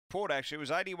report, actually. It was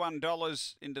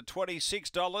 $81 into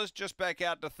 $26, just back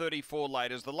out to 34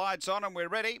 late. As the light's on and we're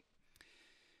ready.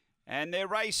 And they're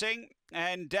racing.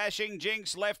 And Dashing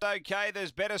Jinx left okay.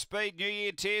 There's better speed. New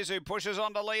Year Tears who pushes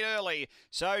on to lead early.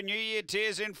 So New Year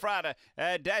Tears in front.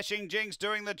 Dashing Jinx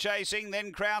doing the chasing.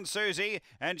 Then Crown Susie.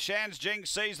 And Shan's Jinx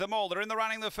sees them all. They're in the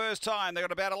running the first time. They've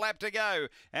got about a lap to go.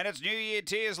 And it's New Year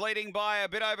Tears leading by a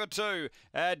bit over 2.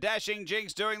 Dashing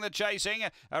Jinx doing the chasing.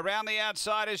 Around the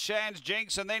outside is Shan's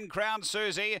Jinx. And then Crown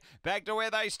Susie. Back to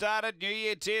where they started. New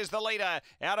Year Tears the leader.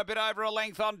 Out a bit over a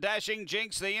length on Dashing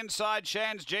Jinx. The inside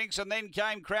Shan's Jinx. And then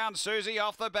came Crown Susie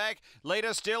off the back.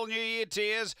 Leader still New Year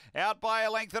Tears. Out by a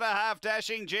length and a half,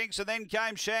 Dashing Jinx, and then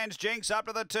came Shan's Jinx up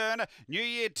to the turn. New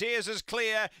Year Tears is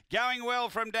clear. Going well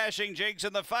from Dashing Jinx,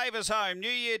 and the favour's home. New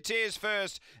Year Tears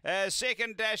first.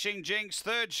 Second, Dashing Jinx.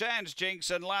 Third, Shan's Jinx,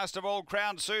 and last of all,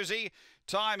 Crown Susie.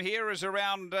 Time here is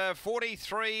around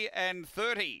 43 and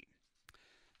 30.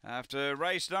 After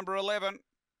race number 11.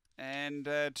 And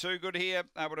Too Good here,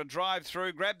 able to drive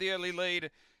through, grab the early lead.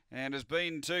 And has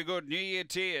been Too Good. New Year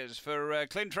Tears for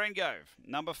Clint Trengove.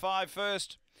 Number 5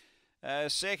 first.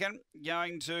 Second,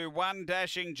 going to 1,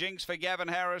 Dashing Jinx for Gavin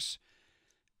Harris.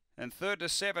 And 3rd to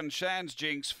 7, Shan's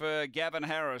Jinx for Gavin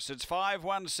Harris. It's 5,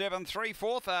 1, 7, 3,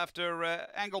 4th after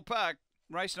Angle Park,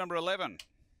 race number 11.